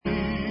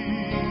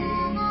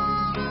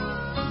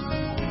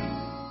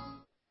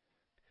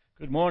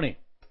Good morning.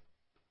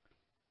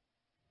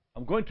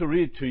 I'm going to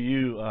read to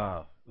you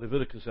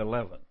Leviticus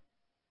 11.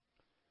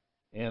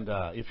 And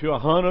if you're a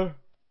hunter,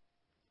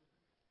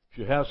 if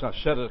you have a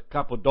set of a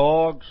couple of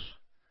dogs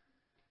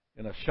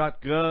and a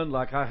shotgun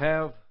like I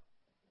have,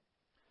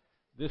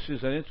 this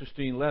is an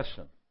interesting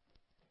lesson.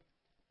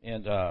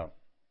 And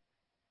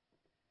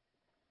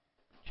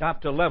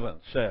chapter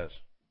 11 says,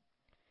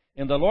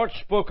 And the Lord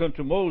spoke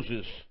unto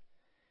Moses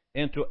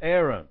and to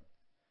Aaron,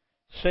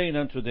 saying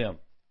unto them,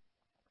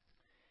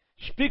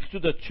 Speak to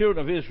the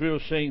children of Israel,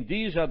 saying,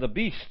 These are the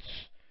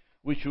beasts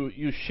which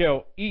you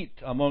shall eat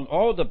among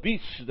all the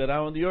beasts that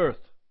are on the earth.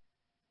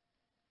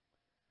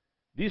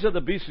 These are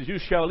the beasts you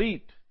shall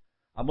eat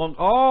among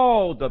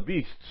all the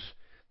beasts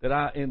that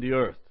are in the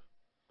earth.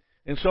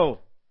 And so,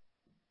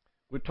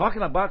 we're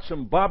talking about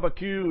some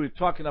barbecue, we're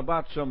talking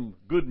about some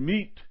good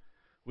meat,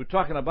 we're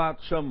talking about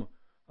some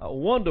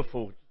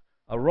wonderful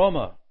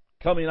aroma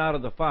coming out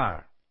of the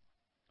fire.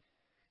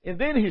 And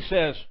then he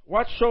says,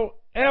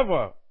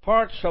 Whatsoever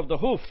parts of the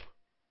hoof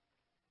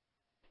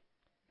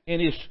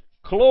and is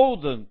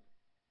cloven-footed,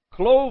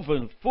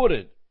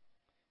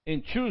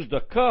 and choose the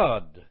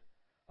cud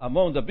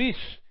among the beasts,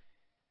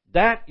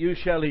 that you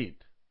shall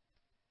eat.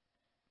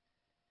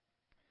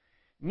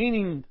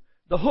 Meaning,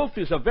 the hoof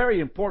is a very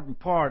important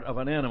part of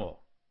an animal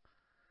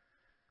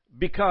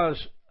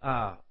because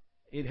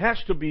it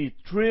has to be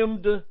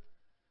trimmed,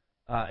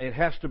 it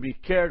has to be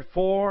cared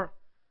for,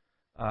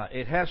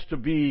 it has to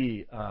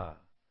be,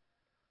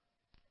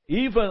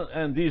 even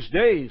in these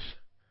days,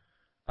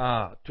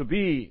 to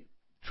be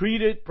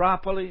treated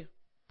properly.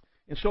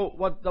 And so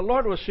what the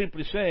Lord was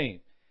simply saying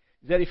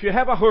is that if you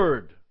have a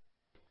herd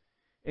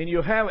and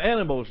you have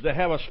animals that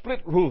have a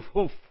split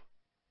hoof,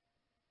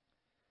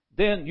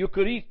 then you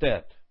could eat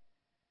that.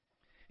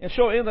 And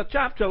so in the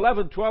chapter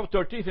 11, 12,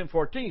 13, and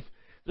 14,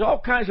 there's all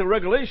kinds of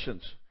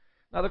regulations.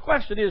 Now the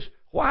question is,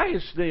 why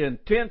is the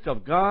intent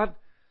of God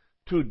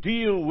to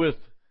deal with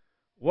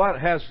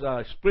what has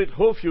a split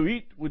hoof you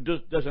eat, which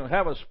doesn't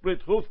have a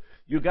split hoof,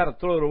 you got to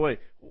throw it away?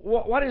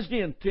 What is the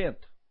intent?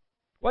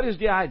 What is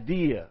the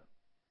idea?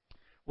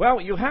 Well,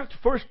 you have to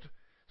first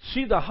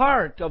see the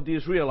heart of the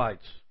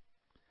Israelites.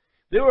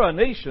 They were a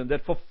nation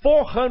that for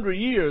 400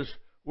 years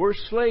were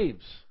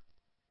slaves.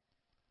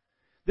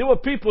 They were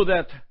people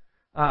that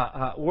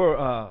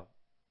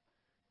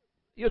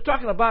you're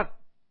talking about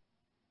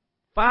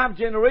 5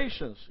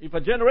 generations. If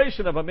a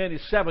generation of a man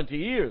is 70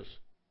 years,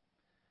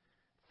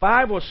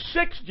 5 or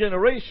 6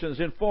 generations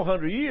in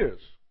 400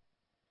 years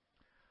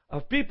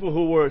of people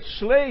who were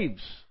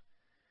slaves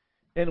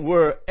and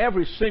were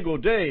every single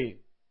day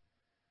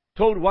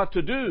told what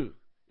to do.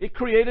 It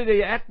created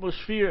an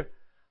atmosphere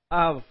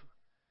of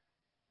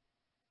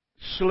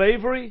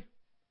slavery,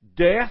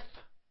 death,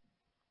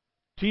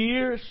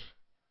 tears,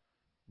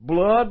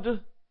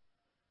 blood,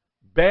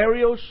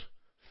 burials,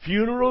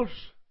 funerals.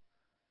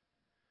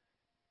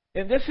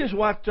 And this is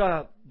what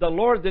the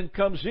Lord then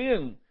comes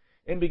in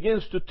and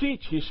begins to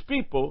teach His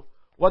people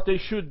what they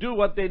should do,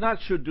 what they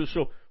not should do.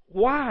 So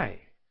why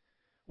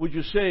would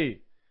you say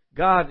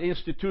God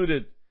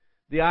instituted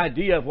the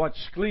idea of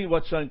what's clean,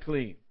 what's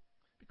unclean?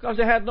 Because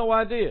they had no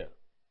idea.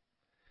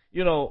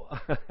 You know,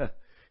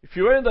 if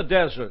you're in the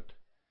desert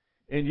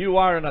and you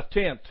are in a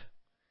tent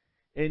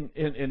and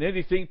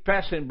anything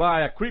passing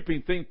by, a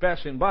creeping thing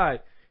passing by,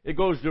 it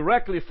goes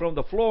directly from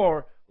the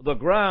floor, the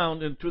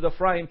ground, into the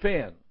frying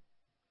pan.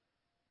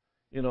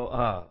 You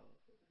know,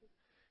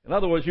 in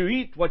other words, you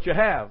eat what you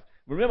have.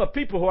 Remember,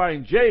 people who are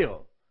in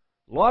jail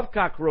love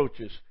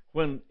cockroaches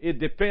when it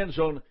depends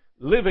on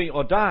living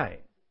or dying.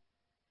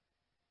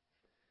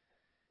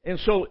 And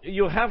so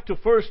you have to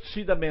first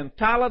see the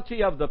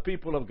mentality of the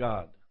people of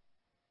God.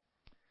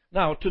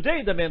 Now,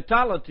 today the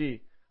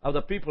mentality of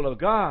the people of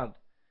God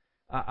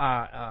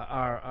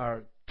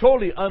are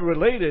totally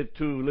unrelated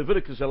to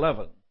Leviticus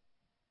 11.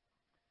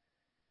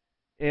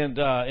 And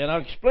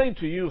I'll explain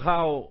to you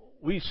how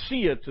we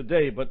see it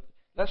today, but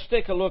let's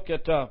take a look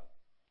at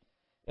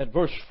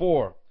verse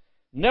 4.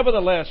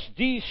 Nevertheless,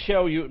 these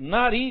shall you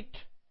not eat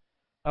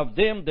of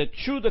them that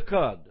chew the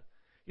cud.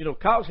 You know,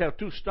 cows have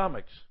 2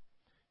 stomachs.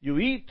 You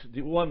eat,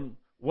 the one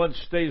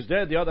stays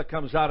there, the other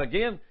comes out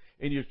again,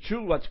 and you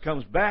chew what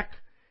comes back,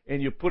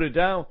 and you put it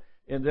down,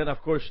 and then,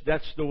 of course,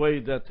 that's the way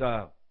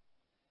that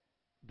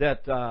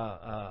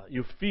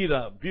you feed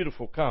a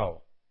beautiful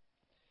cow.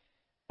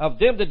 Of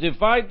them that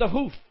divide the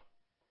hoof,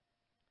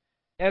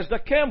 as the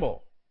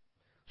camel.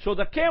 So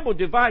the camel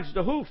divides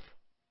the hoof.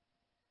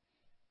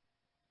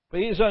 But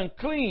he is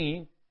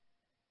unclean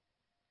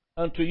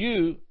unto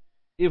you,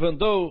 even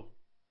though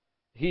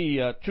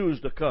he chews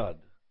the cud.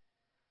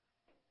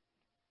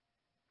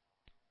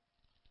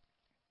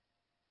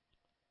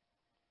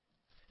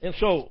 And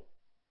so,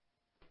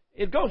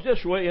 it goes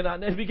this way,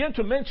 and they begin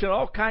to mention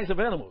all kinds of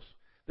animals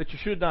that you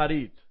should not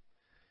eat.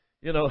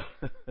 You know,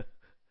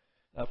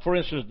 for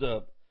instance,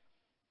 the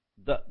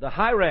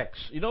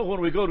hyrax. You know, when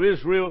we go to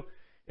Israel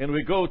and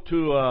we go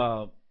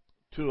to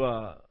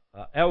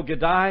El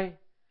Gedai,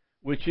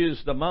 which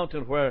is the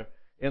mountain where,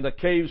 in the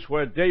caves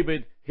where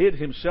David hid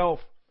himself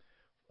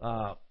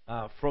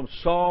from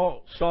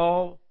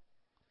Saul,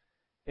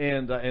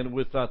 and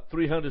with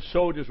 300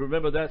 soldiers.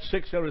 Remember that?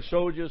 600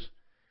 soldiers.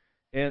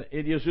 And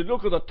as you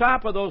look at the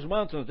top of those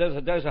mountains,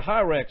 there's a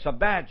hyrax, a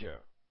badger.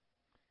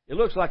 It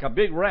looks like a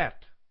big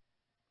rat.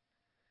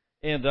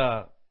 And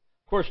of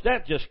course,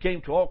 that just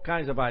came to all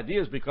kinds of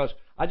ideas because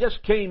I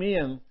just came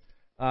in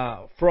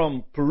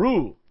from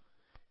Peru,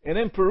 and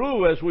in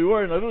Peru, as we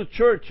were in a little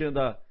church in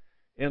the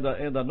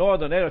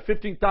northern area,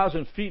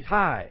 15,000 feet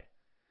high,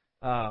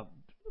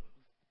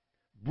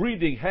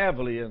 breathing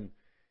heavily and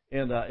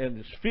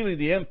just feeling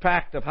the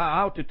impact of high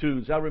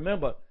altitudes. I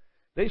remember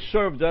they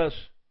served us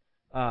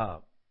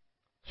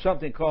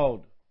something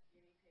called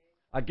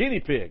a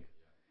guinea pig.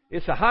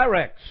 It's a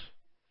hyrax,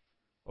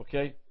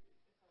 okay?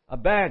 A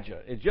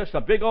badger. It's just a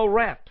big old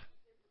rat.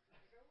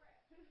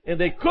 And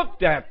they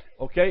cooked that,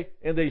 okay?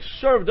 And they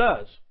served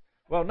us.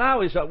 Well, now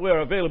we're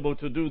available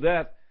to do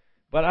that.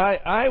 But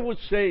I would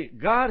say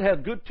God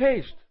had good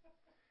taste.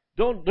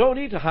 Don't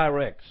eat a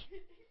hyrax.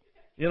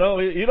 You know,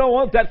 you don't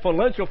want that for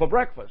lunch or for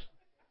breakfast.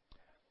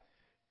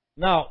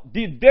 Now,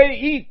 did they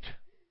eat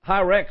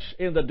hyrax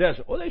in the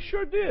desert? Oh, they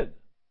sure did.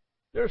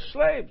 They're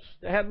slaves.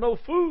 They had no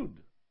food.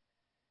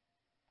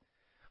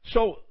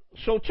 So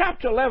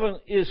chapter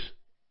 11 is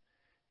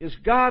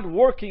God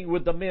working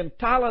with the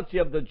mentality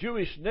of the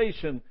Jewish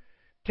nation,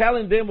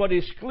 telling them what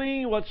is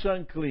clean, what's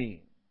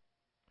unclean,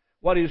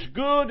 what is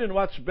good and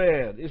what's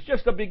bad. It's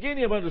just the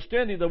beginning of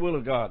understanding the will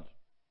of God.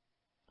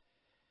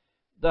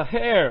 The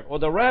hare or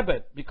the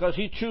rabbit, because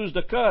he chews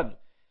the cud,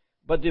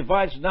 but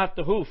divides not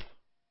the hoof.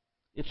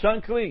 It's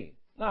unclean.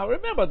 Now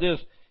remember this,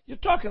 you're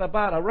talking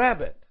about a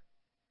rabbit.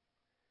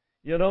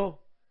 You know,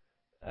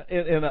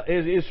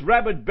 is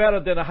rabbit better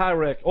than a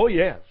hyrax? Oh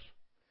yes.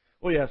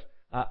 Oh yes.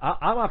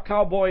 I'm a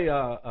cowboy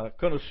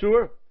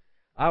connoisseur.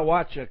 I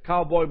watch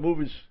cowboy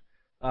movies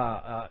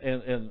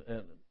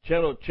in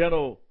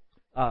channel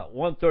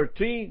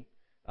 113,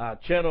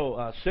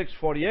 channel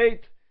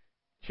 648,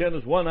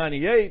 channels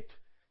 198.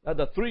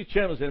 The three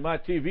channels in my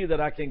TV that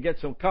I can get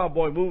some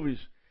cowboy movies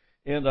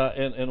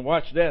and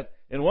watch that.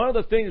 And one of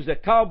the things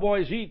that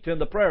cowboys eat in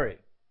the prairie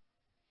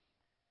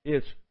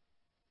is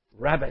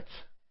rabbits.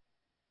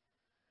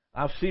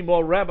 I've seen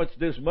more rabbits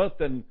this month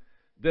than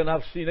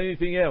I've seen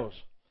anything else.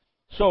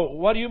 So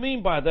what do you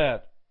mean by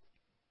that?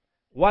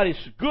 What is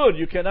good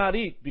you cannot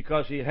eat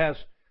because it has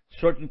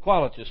certain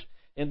qualities.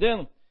 And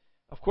then,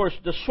 of course,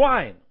 the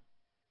swine.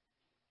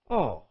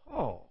 Oh,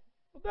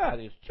 that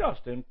is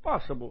just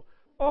impossible.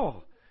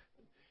 Oh,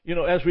 you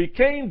know, as we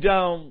came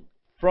down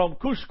from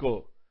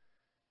Cusco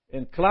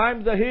and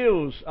climbed the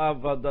hills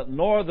of the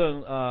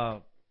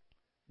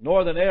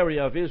northern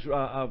area of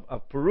Israel,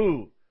 of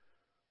Peru,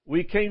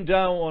 we came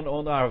down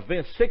on our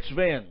vans, 6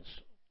 vans,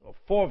 or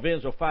 4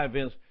 vans or 5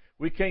 vans.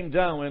 We came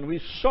down and we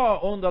saw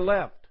on the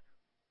left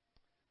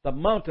the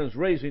mountains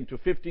raising to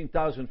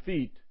 15,000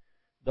 feet,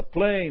 the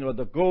plain or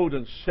the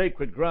golden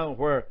sacred ground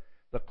where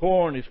the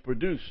corn is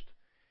produced.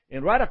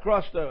 And right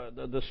across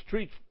the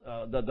street,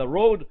 the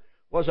road,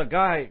 was a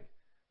guy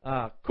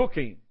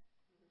cooking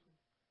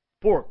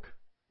pork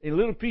in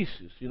little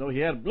pieces. You know, he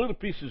had little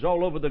pieces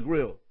all over the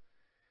grill.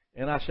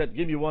 And I said,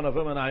 give me one of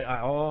them. And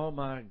oh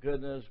my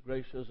goodness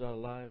gracious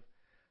alive.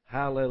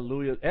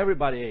 Hallelujah.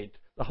 Everybody ate.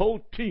 The whole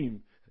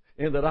team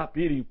ended up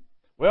eating.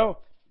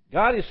 Well,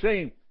 God is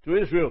saying to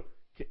Israel,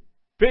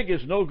 pig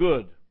is no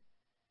good.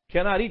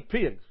 Cannot eat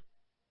pigs.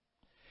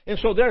 And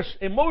so there's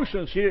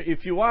emotions here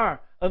if you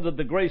are under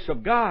the grace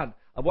of God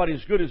of what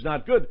is good is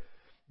not good.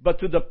 But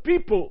to the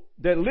people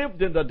that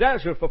lived in the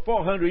desert for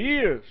 400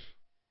 years,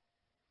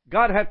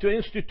 God had to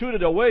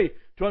institute a way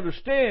to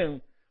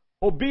understand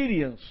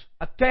obedience,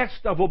 a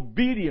test of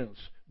obedience.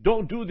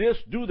 Don't do this,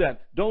 do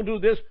that. Don't do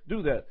this,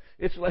 do that.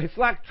 It's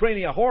like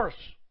training a horse.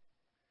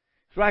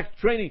 It's like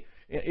training.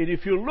 And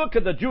if you look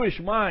at the Jewish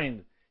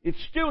mind,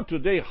 it's still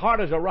today hard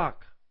as a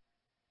rock.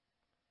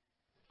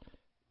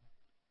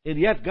 And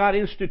yet God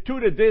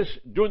instituted this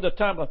during the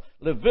time of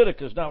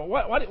Leviticus. Now,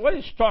 what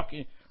is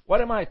talking? What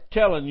am I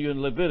telling you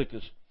in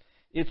Leviticus?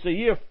 It's the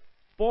year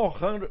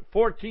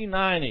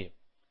 1490,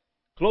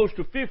 close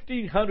to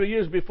 1500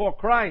 years before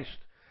Christ.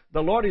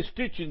 The Lord is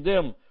teaching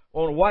them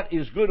on what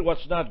is good and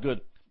what's not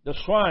good. The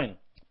swine,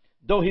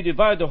 though he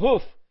divide the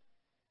hoof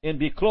and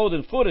be clothed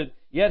and footed,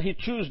 yet he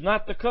chews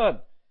not the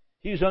cud.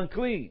 He's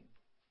unclean.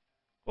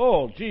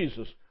 Oh,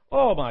 Jesus.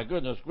 Oh, my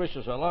goodness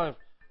gracious alive.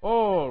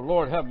 Oh,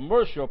 Lord, have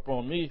mercy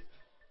upon me.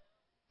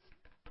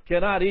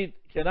 Cannot eat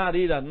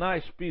a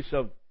nice piece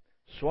of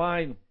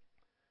swine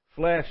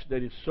flesh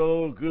that is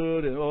so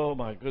good, and oh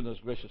my goodness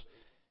gracious.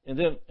 And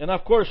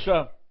of course,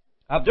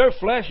 of their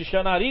flesh you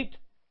shall not eat,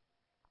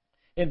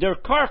 and their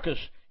carcass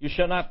you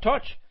shall not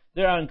touch.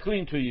 They are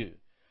unclean to you.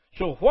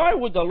 So why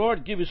would the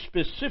Lord give you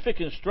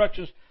specific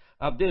instructions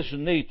of this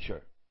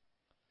nature?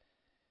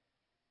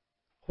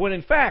 When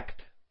in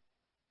fact,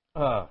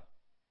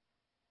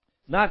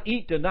 not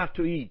eat and not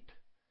to eat.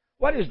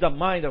 What is the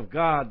mind of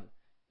God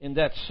in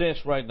that sense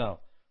right now?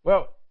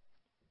 Well,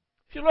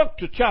 if you look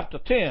to chapter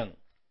 10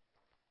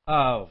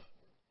 of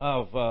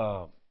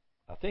I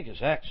think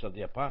it's Acts of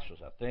the Apostles,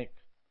 I think.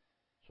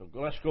 So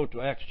let's go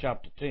to Acts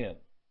chapter 10. If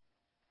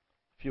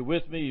you're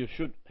with me, you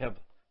should have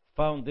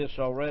found this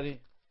already.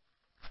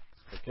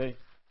 Okay?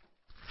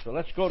 So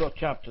let's go to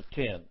chapter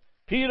 10.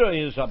 Peter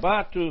is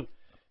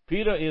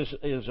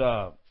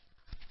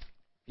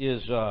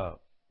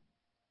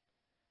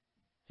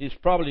he's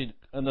probably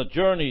on the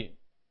journey.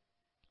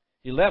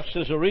 He left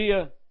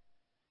Caesarea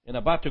and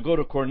about to go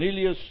to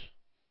Cornelius.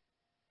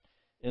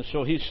 And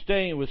so he's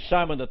staying with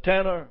Simon the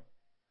tanner.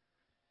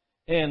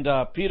 And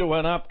Peter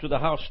went up to the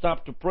house,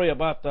 stopped to pray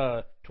about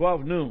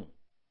 12 noon.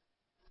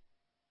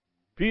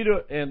 Peter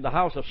in the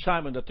house of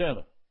Simon the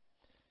tanner.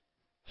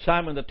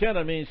 Simon the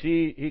tanner means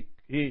he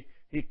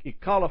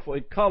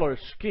colors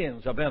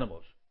skins of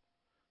animals.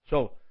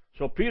 So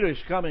Peter is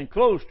coming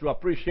close to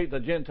appreciate the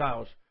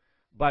Gentiles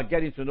by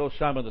getting to know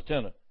Simon the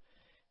tanner.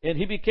 And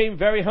he became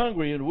very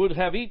hungry and would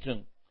have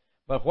eaten.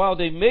 But while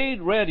they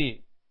made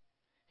ready,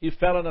 he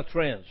fell in a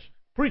trance.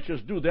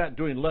 Preachers do that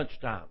during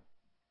lunchtime.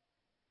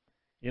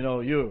 You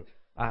know,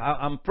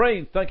 I'm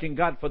praying, thanking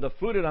God for the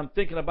food, and I'm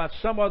thinking about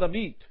some other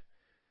meat,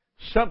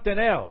 something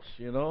else,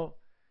 you know,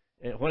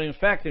 when in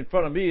fact in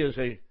front of me is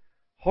a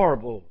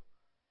horrible,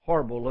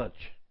 horrible lunch.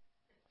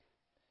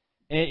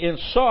 And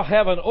saw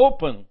heaven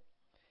open,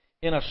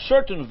 and a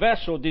certain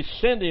vessel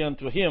descending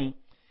unto him,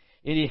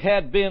 and he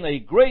had been a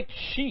great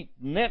sheet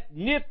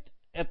knit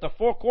at the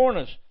four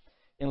corners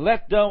and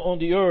let down on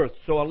the earth.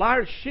 So a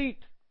large sheet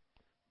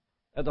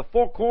at the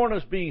four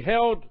corners being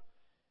held,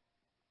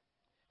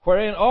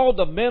 wherein all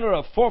the manner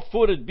of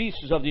four-footed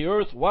beasts of the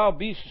earth, wild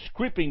beasts,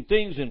 creeping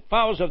things, and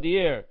fowls of the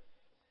air.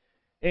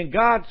 And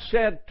God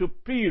said to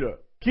Peter,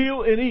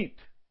 kill and eat.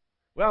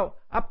 Well,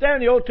 up there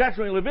in the Old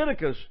Testament in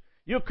Leviticus,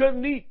 you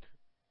couldn't eat.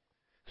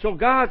 So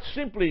God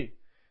simply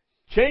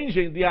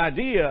changing the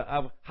idea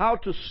of how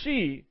to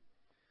see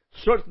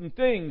certain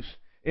things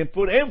and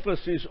put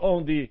emphasis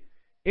on the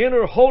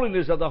inner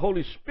holiness of the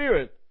Holy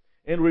Spirit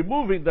and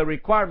removing the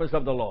requirements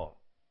of the law.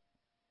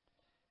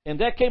 And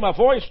there came a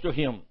voice to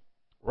him,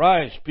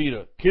 rise,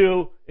 Peter,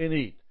 kill and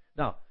eat.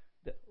 Now,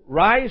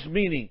 rise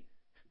meaning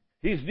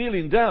he's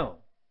kneeling down.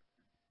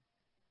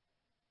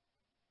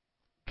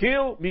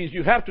 Kill means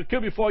you have to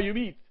kill before you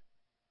eat.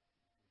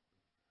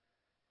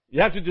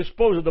 You have to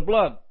dispose of the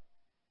blood.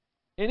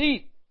 And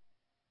eat.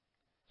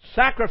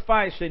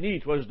 Sacrifice and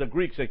eat was the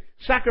Greek saying.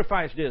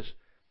 Sacrifice this.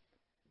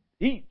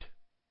 Eat.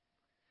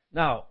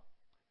 Now,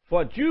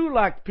 for a Jew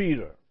like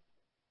Peter,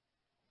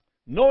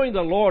 knowing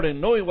the Lord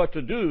and knowing what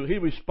to do, he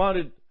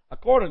responded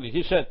accordingly.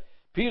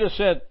 Peter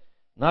said,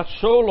 not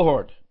so,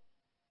 Lord.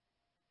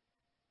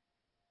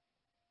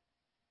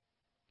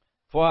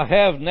 For I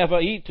have never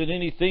eaten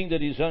anything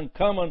that is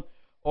uncommon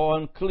or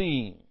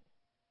unclean.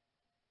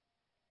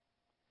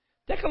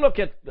 Take a look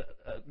at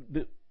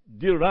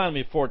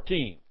Deuteronomy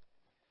 14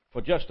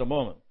 for just a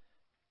moment.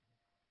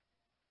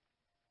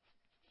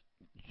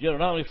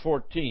 Deuteronomy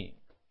 14.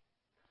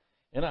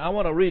 And I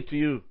want to read to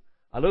you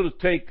a little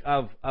take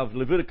of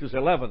Leviticus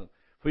 11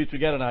 for you to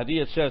get an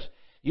idea. It says,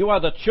 you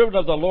are the children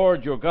of the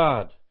Lord your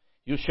God.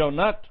 You shall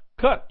not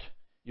cut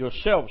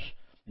yourselves,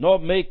 nor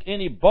make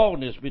any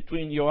baldness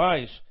between your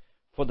eyes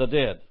for the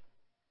dead.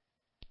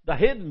 The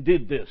heathen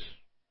did this.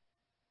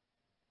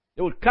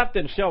 They would cut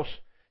themselves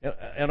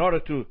in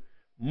order to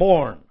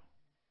mourn.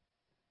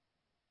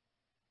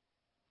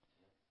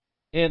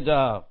 And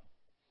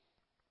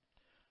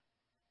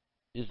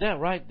is that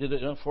right? Did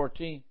it on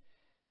 14?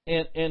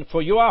 And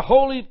for you are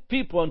holy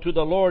people unto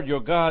the Lord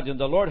your God, and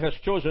the Lord has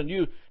chosen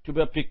you to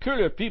be a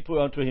peculiar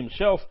people unto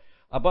himself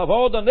above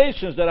all the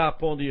nations that are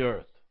upon the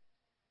earth.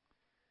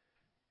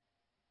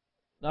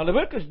 Now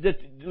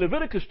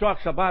Leviticus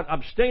talks about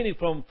abstaining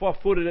from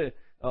four-footed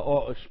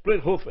or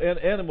split-hoof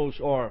animals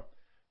or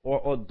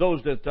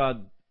those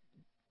that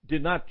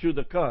did not chew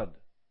the cud.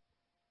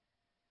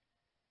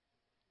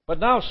 But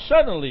now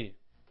suddenly,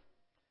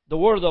 the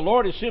word of the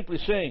Lord is simply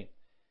saying,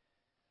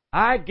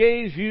 I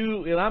gave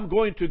you, and I'm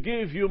going to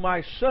give you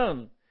my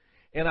son,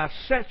 and I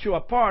set you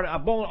apart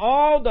among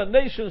all the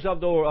nations of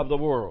the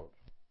world.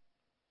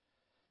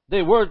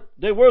 They were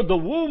the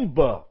womb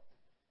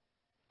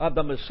of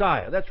the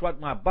Messiah. That's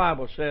what my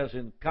Bible says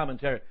in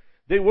commentary.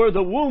 They were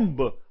the womb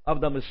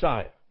of the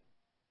Messiah.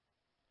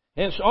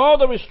 Hence all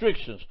the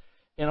restrictions,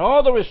 and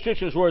all the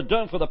restrictions were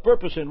done for the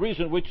purpose and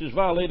reason which is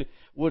violated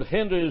would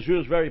hinder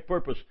Israel's very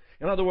purpose.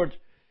 In other words,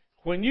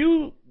 when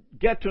you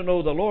get to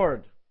know the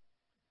Lord,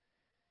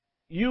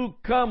 you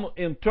come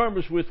in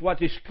terms with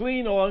what is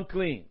clean or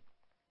unclean.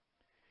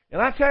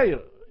 And I tell you,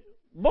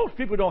 most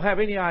people don't have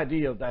any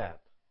idea of that.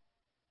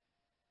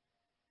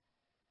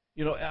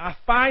 You know, I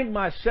find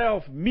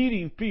myself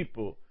meeting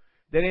people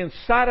that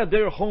inside of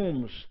their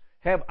homes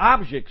have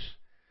objects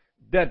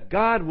that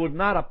God would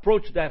not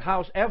approach that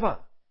house ever.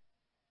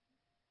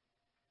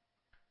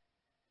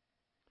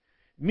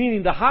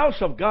 Meaning the house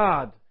of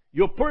God,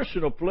 your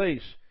personal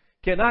place,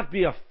 cannot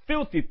be a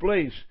filthy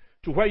place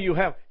to where you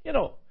have, you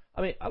know,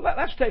 I mean,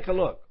 let's take a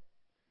look.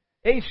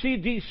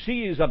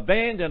 AC/DC is a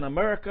band in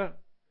America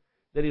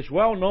that is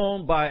well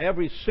known by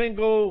every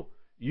single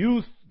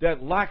youth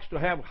that likes to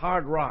have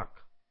hard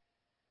rock.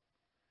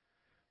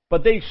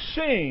 But they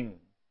sing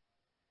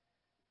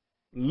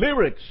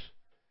lyrics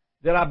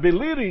that are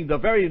belittling the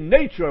very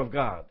nature of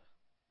God.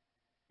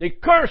 They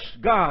curse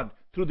God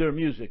through their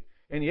music.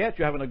 And yet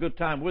you're having a good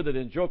time with it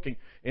and joking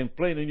and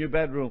playing in your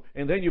bedroom.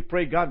 And then you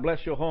pray, God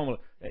bless your home.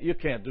 You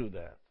can't do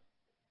that.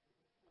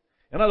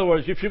 In other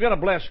words, if you're going to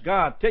bless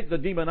God, take the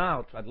demon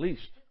out at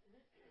least.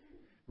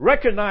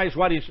 Recognize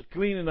what is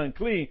clean and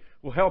unclean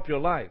will help your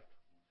life.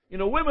 You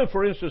know, women,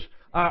 for instance,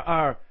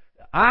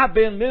 I've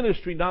been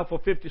ministering now for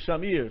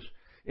 50-some years.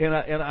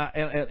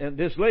 And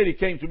this lady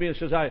came to me and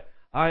says, I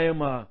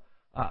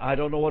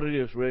don't know what it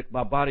is, Rick.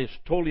 My body is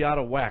totally out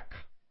of whack.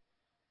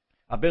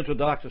 I've been to the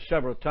doctor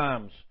several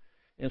times.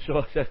 And so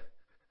I said,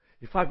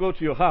 if I go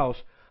to your house,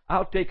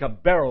 I'll take a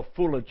barrel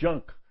full of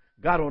junk.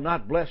 God will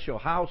not bless your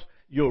house,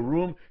 your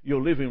room,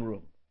 your living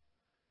room.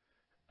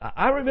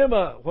 I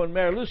remember when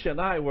Mary Lucy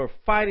and I were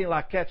fighting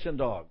like cats and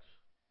dogs.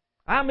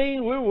 I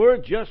mean, we were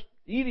just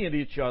eating at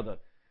each other.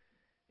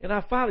 And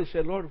I finally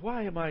said, Lord,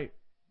 why am I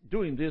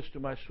doing this to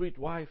my sweet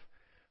wife?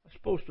 I'm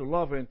supposed to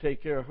love her and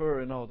take care of her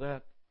and all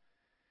that.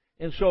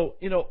 And so,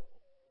 you know,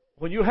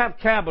 when you have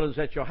cabinets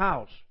at your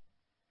house,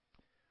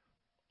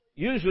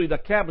 usually the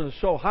cabinet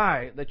is so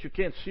high that you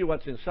can't see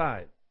what's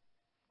inside.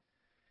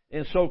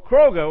 And so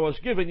Kroger was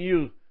giving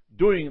you,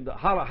 during the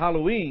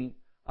Halloween,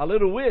 a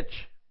little witch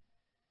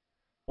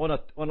on a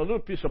little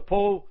piece of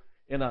pole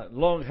and a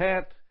long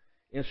hat.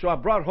 And so I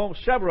brought home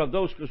several of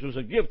those because it was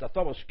a gift I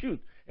thought was cute.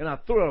 And I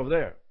threw it over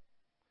there.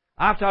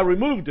 After I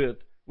removed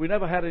it, we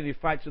never had any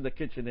fights in the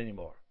kitchen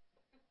anymore.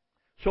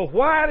 So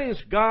why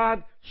is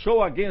God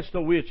so against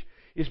a witch?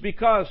 It's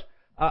because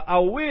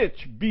a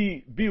witch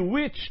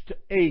bewitched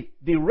a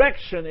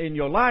direction in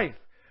your life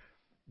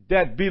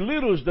that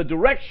belittles the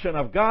direction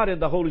of God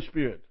and the Holy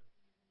Spirit.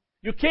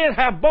 You can't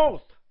have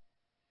both.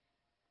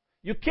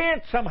 You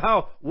can't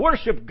somehow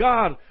worship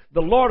God,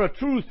 the Lord of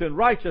truth and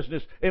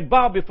righteousness, and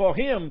bow before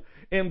Him,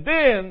 and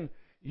then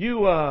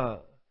you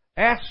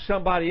ask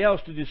somebody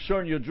else to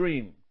discern your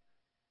dream.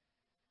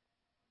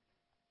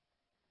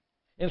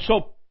 And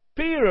so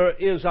Peter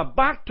is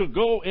about to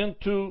go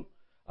into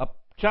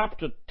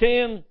chapter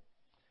 10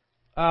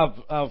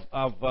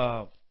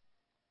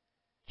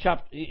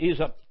 he's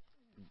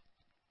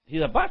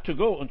about to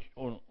go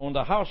on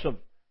the house of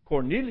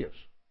Cornelius.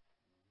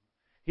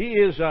 He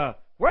is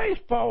where is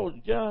Paul,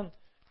 John?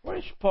 Where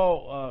is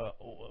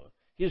Paul?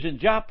 He's in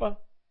Joppa.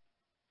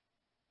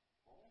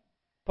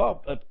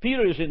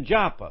 Peter is in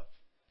Joppa,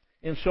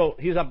 and so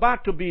he's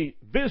about to be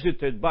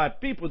visited by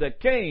people that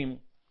came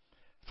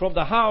from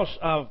the house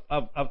of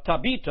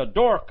Tabitha,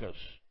 Dorcas,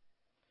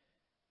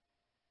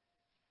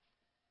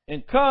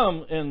 and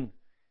come and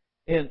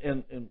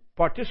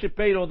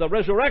participate on the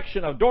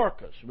resurrection of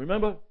Dorcas.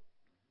 Remember?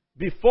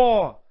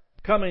 Before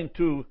coming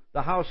to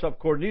the house of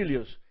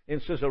Cornelius in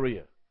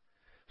Caesarea.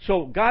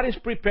 So God is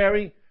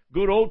preparing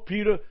good old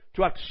Peter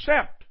to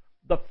accept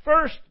the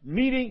first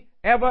meeting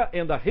ever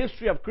in the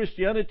history of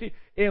Christianity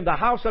in the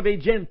house of a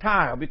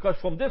Gentile. Because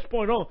from this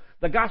point on,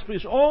 the gospel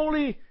is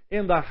only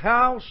in the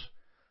house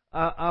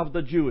of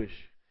the Jewish.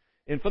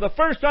 And for the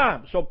first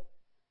time, so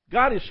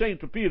God is saying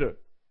to Peter,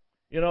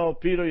 you know,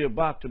 Peter, you're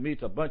about to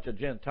meet a bunch of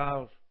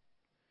Gentiles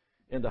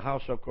in the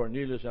house of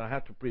Cornelius, and I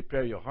have to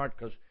prepare your heart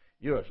because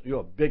you're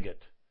a bigot.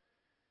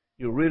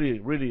 You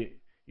really,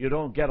 you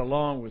don't get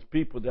along with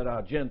people that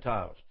are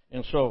Gentiles.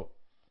 And so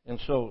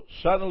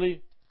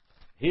suddenly,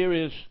 here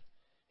is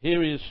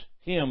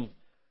him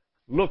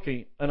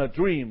looking in a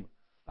dream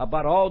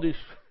about all these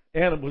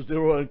animals that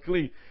were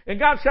unclean. And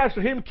God says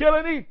to him, kill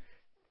and eat.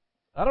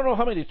 I don't know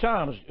how many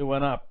times it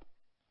went up.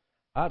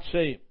 I'd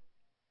say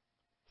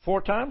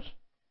 4 times?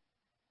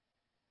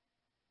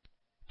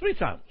 3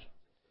 times.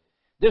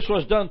 This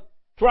was done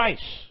thrice,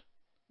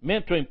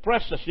 meant to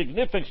impress the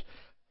significance,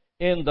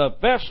 and the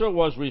vessel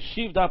was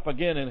received up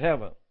again in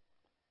heaven.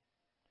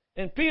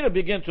 And Peter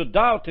began to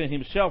doubt in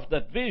himself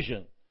that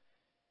vision.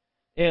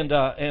 And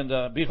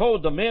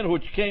behold, the men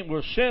which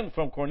were sent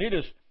from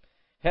Cornelius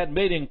had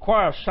made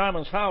inquiry of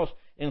Simon's house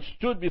and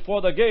stood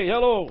before the gate.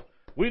 Hello,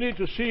 we need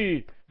to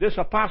see this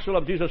apostle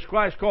of Jesus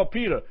Christ called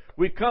Peter.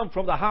 We come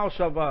from the house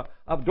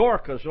of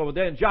Dorcas over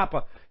there in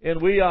Joppa,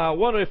 and we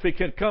wonder if he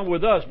can come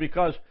with us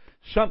because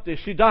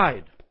she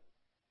died.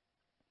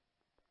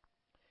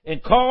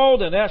 And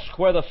called and asked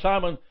whether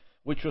Simon,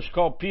 which was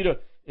called Peter,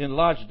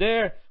 enlarged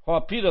there.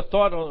 While Peter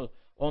thought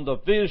on the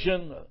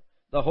vision,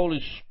 the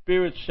Holy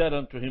Spirit said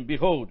unto him,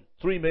 behold,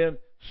 3 men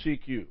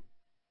seek you.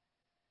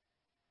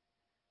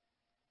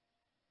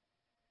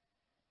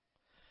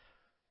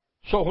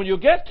 So when you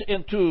get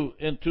into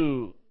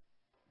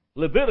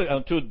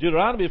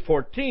Deuteronomy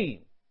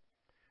 14,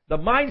 the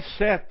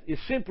mindset is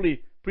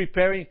simply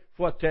preparing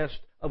for a test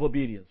of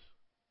obedience.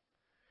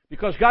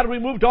 Because God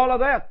removed all of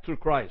that through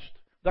Christ.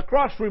 The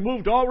cross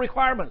removed all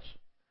requirements.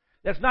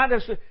 That's not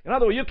necessary. In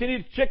other words, you can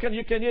eat chicken,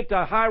 you can eat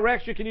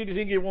Hyrex, you can eat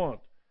anything you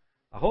want.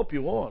 I hope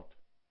you won't.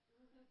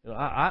 You know,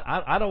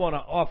 I don't want to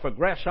offer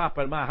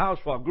grasshopper in my house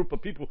for a group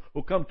of people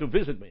who come to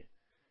visit me.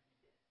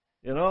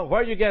 You know,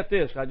 where you get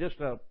this? I just,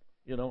 I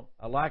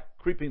like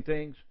creeping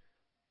things.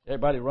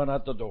 Everybody run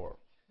out the door.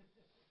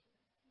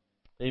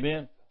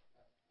 Amen?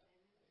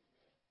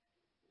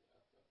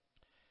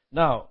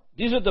 Now,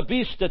 these are the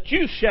beasts that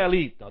you shall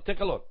eat. Now, take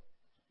a look.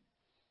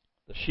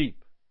 The sheep.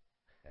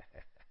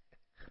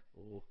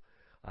 Oh,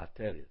 I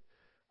tell you,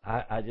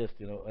 I just,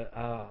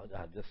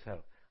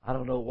 I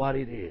don't know what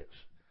it is,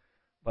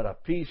 but a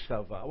piece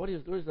of what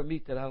is the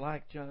meat that I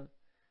like, John?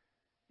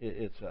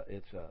 It's a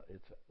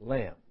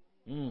lamb.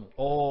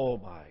 Oh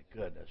my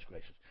goodness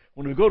gracious!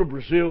 When we go to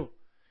Brazil,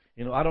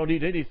 I don't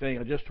eat anything.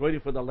 I'm just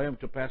waiting for the lamb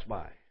to pass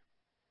by,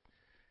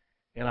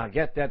 and I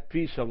get that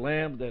piece of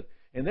lamb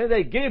and then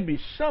they gave me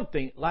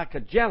something like a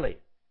jelly.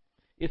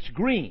 It's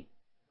green.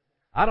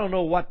 I don't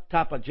know what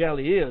type of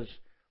jelly is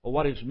or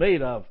what it's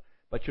made of,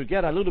 but you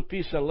get a little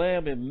piece of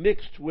lamb and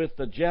mixed with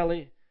the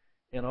jelly,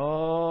 and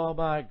oh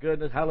my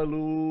goodness,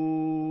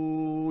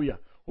 hallelujah!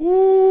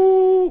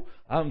 Ooh,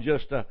 I'm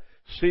just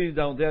sitting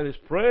down there, is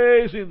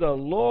praising the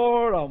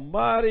Lord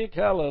Almighty,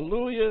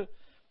 hallelujah.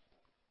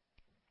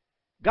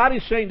 God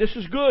is saying this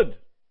is good.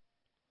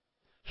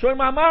 So in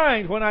my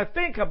mind, when I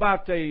think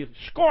about a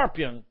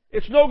scorpion,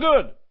 it's no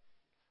good.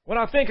 When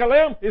I think of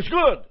lamb, it's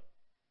good.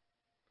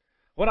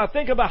 When I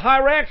think about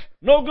Hyrax,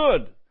 no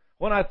good.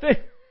 When I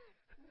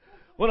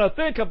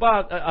think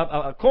about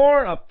a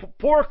corn, a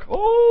pork,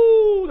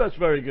 oh, that's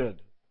very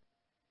good.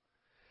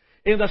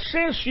 In the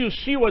sense you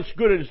see what's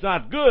good and is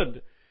not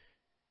good,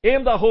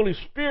 and the Holy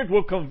Spirit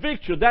will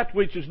convict you that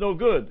which is no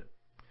good.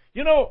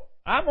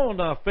 I'm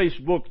on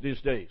Facebook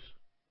these days.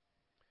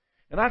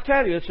 And I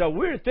tell you, it's a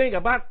weird thing.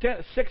 About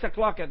 6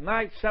 o'clock at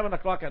night, 7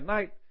 o'clock at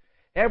night,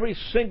 every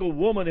single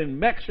woman in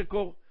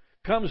Mexico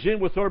comes in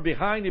with her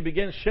behind and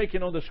begins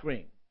shaking on the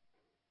screen.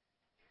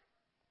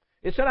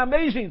 It's an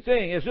amazing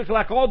thing. It's just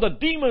like all the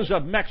demons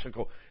of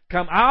Mexico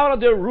come out of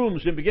their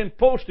rooms and begin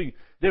posting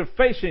their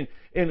facing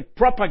and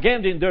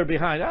propaganding their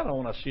behind. I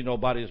don't want to see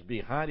nobody's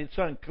behind. It's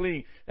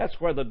unclean. That's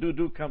where the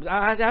doo-doo comes.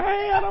 I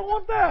don't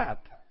want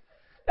that.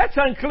 That's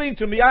unclean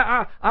to me.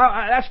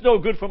 That's no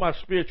good for my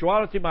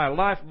spirituality, my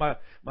life,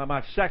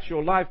 my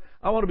sexual life.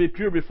 I want to be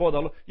pure before the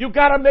Lord. You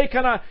gotta make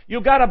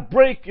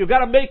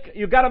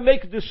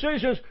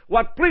decisions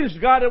what pleases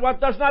God and what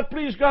does not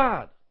please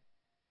God.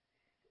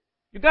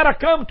 You gotta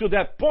come to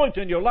that point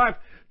in your life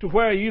to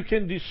where you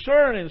can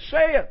discern and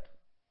say it.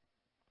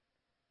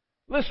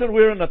 Listen,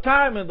 we're in a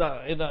time in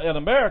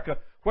America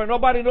where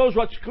nobody knows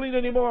what's clean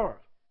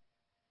anymore.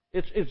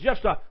 It's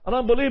just an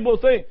unbelievable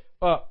thing.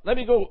 Let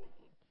me go.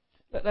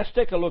 Let's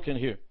take a look in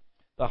here.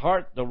 The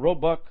hart, the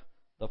roebuck,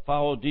 the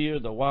fowl deer,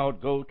 the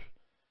wild goat,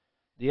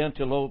 the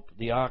antelope,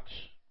 the ox,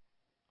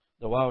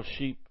 the wild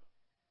sheep,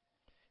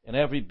 and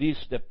every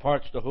beast that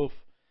parts the hoof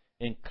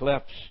and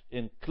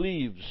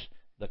cleaves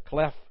the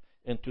cleft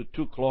into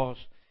two claws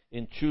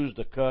and chews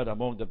the cud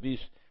among the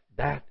beasts,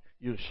 that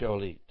you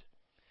shall eat.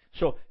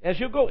 So as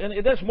you go,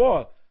 and there's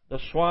more, the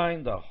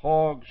swine, the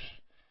hogs,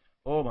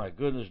 oh my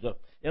goodness,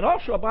 and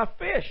also about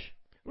fish.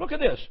 Look at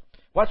this.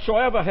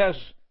 Whatsoever has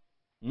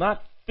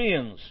not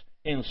fins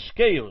and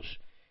scales,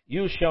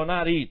 you shall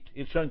not eat.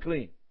 It's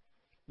unclean.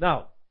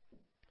 Now,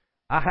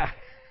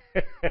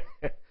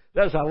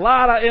 there's a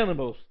lot of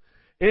animals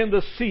in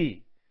the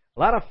sea, a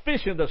lot of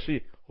fish in the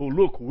sea who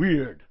look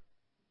weird.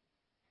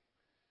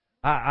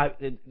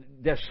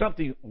 There's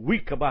something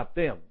weak about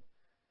them.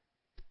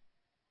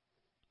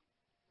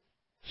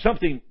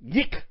 Something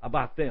yick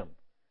about them.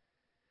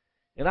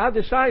 And I've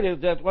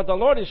decided that what the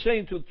Lord is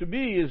saying to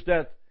me is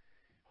that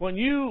when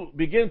you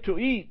begin to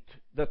eat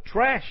the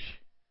trash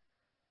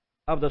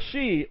of the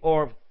sea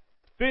or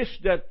fish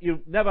that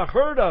you've never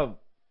heard of,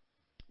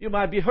 you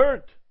might be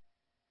hurt.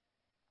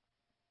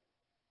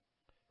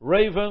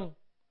 Raven,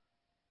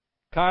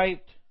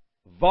 kite,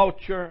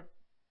 vulture,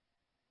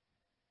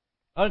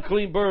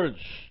 unclean birds,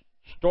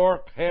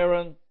 stork,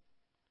 heron,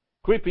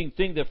 creeping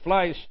thing that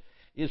flies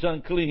is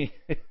unclean.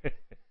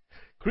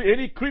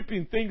 Any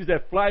creeping things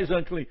that flies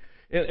unclean.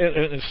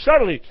 And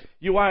suddenly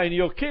you are in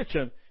your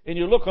kitchen and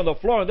you look on the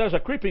floor and there's a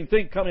creeping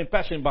thing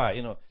passing by,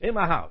 in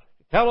my house.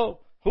 Hello?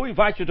 Who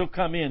invites you to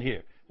come in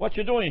here? What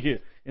you doing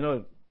here?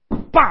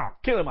 Bam!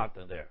 Kill him out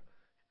there.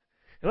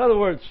 In other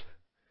words,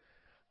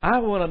 I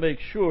want to make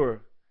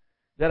sure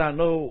that I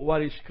know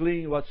what is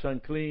clean, what's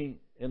unclean,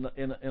 in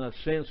a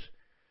sense,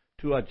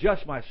 to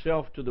adjust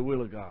myself to the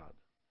will of God.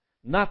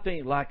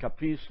 Nothing like a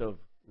piece of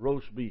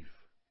roast beef.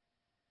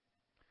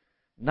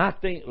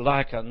 Nothing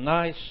like a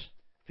nice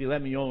filet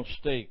mignon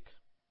steak.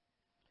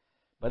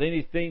 But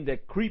anything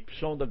that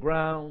creeps on the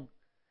ground,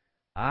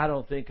 I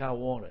don't think I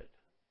want it.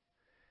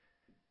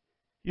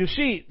 You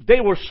see, they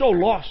were so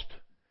lost.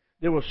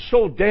 They were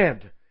so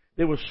dead.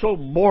 They were so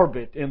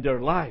morbid in their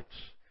lives.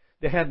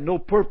 They had no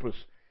purpose,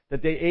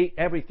 that they ate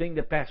everything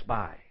that passed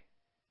by.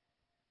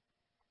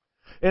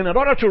 And in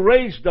order to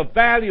raise the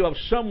value of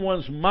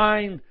someone's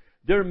mind,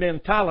 their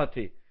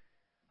mentality,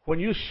 when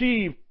you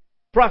see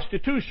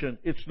prostitution,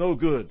 it's no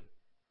good.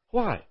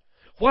 Why?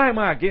 Why am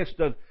I against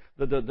the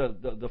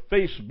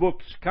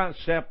Facebook's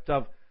concept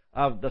of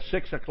the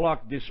 6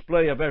 o'clock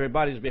display of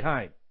everybody's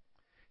behind?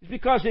 It's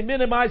because it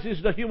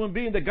minimizes the human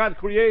being that God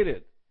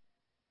created.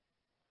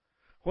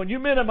 When you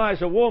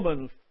minimize a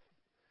woman,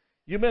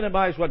 you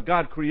minimize what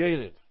God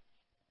created.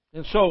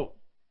 And so,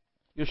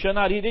 You shall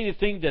not eat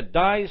anything that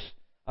dies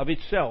of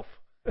itself.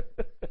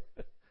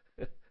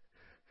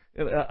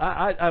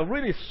 I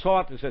really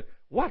thought and said,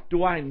 what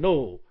do I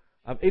know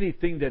of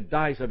anything that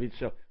dies of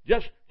itself?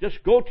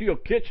 Just go to your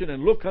kitchen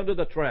and look under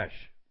the trash.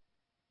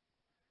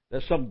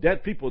 There's some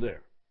dead people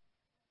there.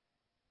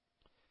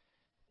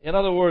 In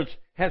other words,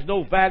 has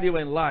no value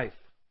in life.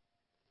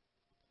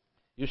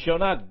 You shall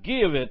not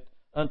give it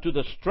unto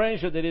the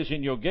stranger that is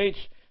in your gates,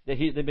 that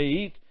they may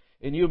eat,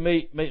 and you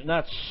may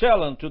not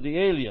sell unto the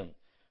alien,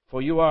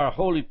 for you are a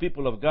holy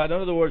people of God.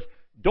 In other words,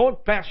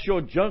 don't pass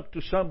your junk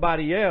to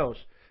somebody else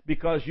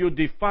because you're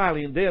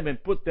defiling them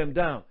and put them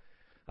down.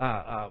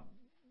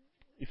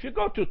 If you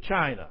go to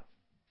China,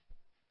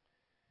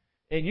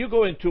 and you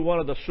go into one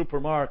of the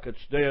supermarkets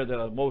there that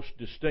are most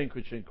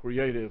distinguished and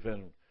creative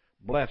and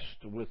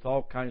blessed with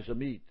all kinds of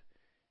meat,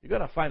 you're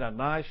going to find a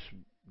nice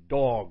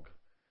dog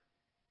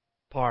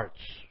parts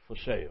for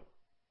sale.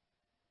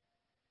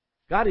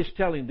 God is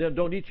telling them,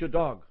 don't eat your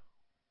dog.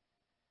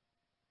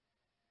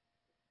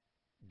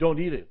 Don't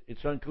eat it.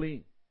 It's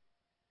unclean.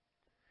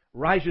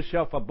 Rise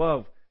yourself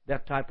above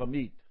that type of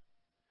meat.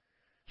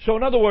 So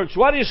in other words,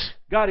 God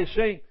is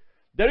saying?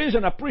 There is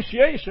an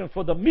appreciation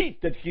for the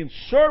meat that can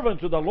serve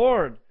unto the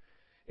Lord.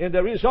 And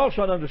there is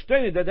also an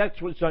understanding that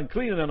that's what's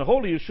unclean and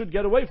unholy. You should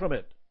get away from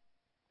it.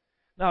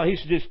 Now, He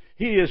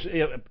is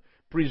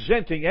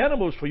presenting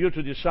animals for you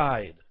to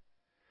decide.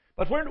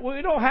 But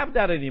we don't have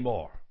that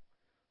anymore.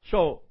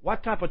 So,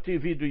 what type of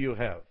TV do you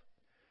have?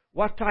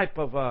 What type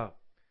of,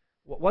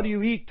 what do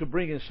you eat to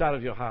bring inside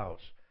of your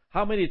house?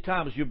 How many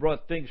times you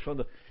brought things from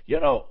the,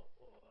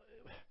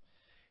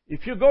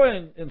 if you go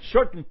in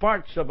certain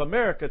parts of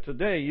America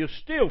today, you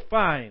still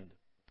find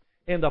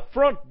in the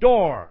front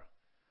door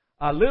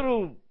a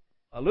little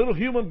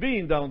human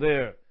being down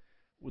there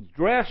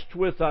dressed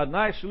with a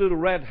nice little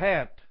red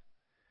hat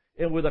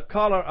and with a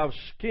color of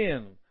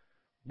skin,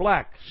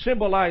 black,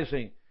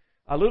 symbolizing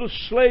a little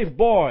slave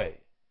boy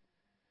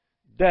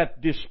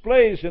that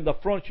displays in the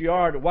front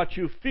yard what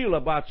you feel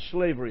about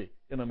slavery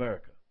in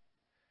America.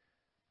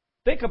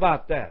 Think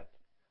about that.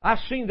 I've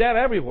seen that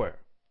everywhere.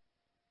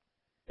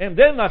 And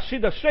then I see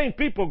the same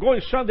people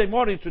going Sunday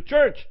morning to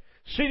church,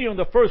 sitting on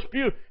the first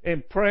pew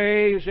and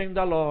praising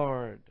the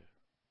Lord.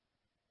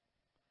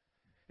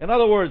 In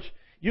other words,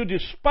 you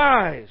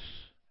despise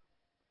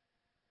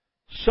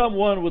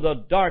someone with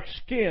a dark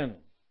skin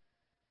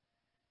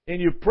and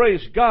you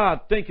praise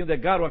God thinking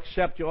that God will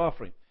accept your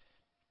offering.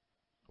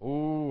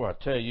 Oh, I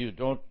tell you,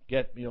 don't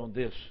get me on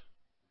this.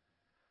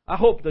 I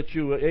hope that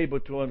you were able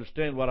to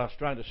understand what I was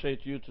trying to say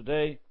to you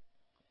today.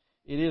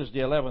 It is the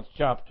 11th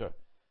chapter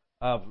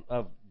of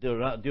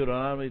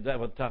Deuteronomy,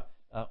 the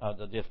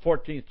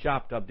 14th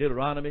chapter of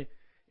Deuteronomy,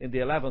 and the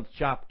 11th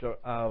chapter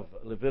of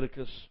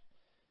Leviticus.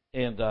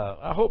 And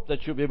I hope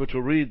that you'll be able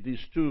to read these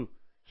two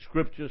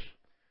scriptures,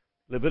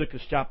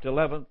 Leviticus chapter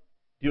 11,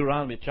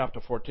 Deuteronomy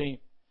chapter 14.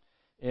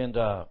 And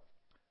I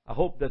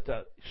hope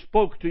that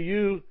spoke to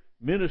you,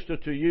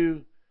 ministered to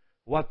you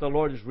what the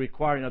Lord is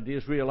requiring of the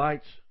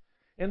Israelites.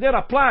 And then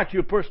apply it to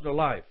your personal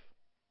life.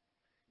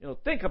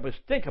 Think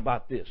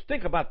about this.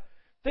 Think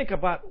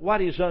about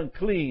what is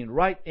unclean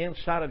right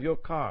inside of your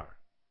car.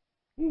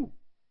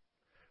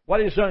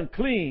 What is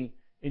unclean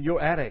in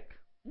your attic?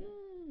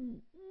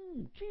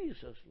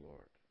 Jesus,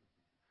 Lord.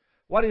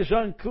 What is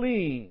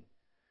unclean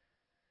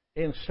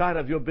inside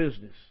of your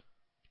business?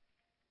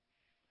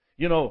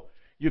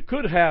 You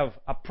could have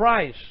a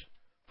price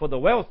for the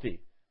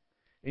wealthy,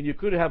 and you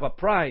could have a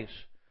price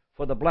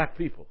for the black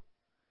people.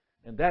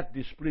 And that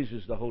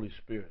displeases the Holy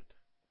Spirit.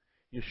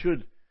 You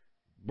should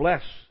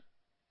bless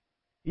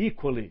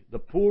equally the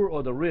poor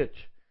or the rich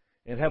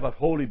and have a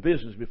holy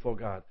business before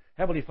God.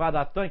 Heavenly Father,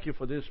 I thank you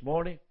for this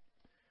morning.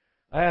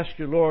 I ask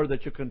you, Lord,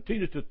 that you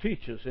continue to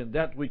teach us in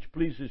that which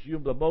pleases you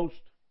the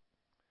most.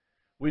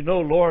 We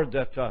know, Lord,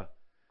 that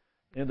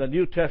in the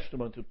New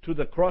Testament, to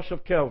the cross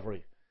of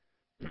Calvary,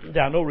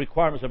 there are no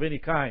requirements of any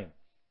kind.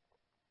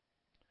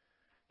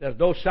 There's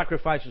no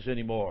sacrifices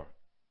anymore.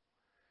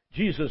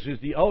 Jesus is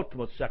the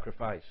ultimate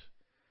sacrifice.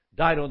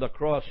 Died on the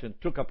cross and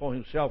took upon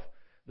himself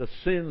the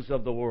sins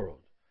of the world.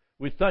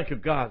 We thank you,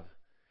 God,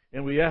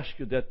 and we ask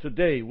you that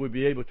today we'll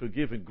be able to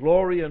give him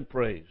glory and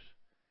praise.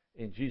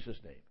 In Jesus'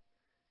 name,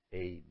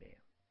 amen.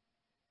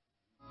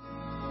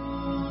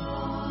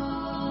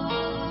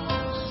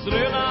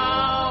 Estrela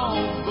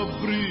alva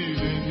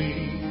brilha em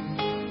mim,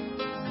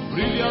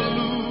 brilha a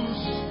luz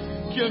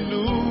que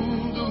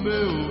inunda o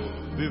meu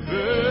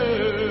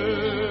viver.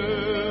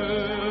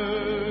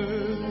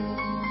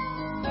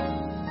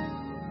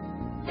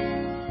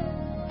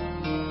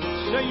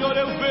 Senhor,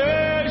 eu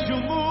vejo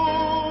o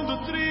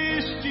mundo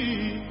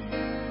triste,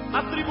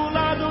 atribulado.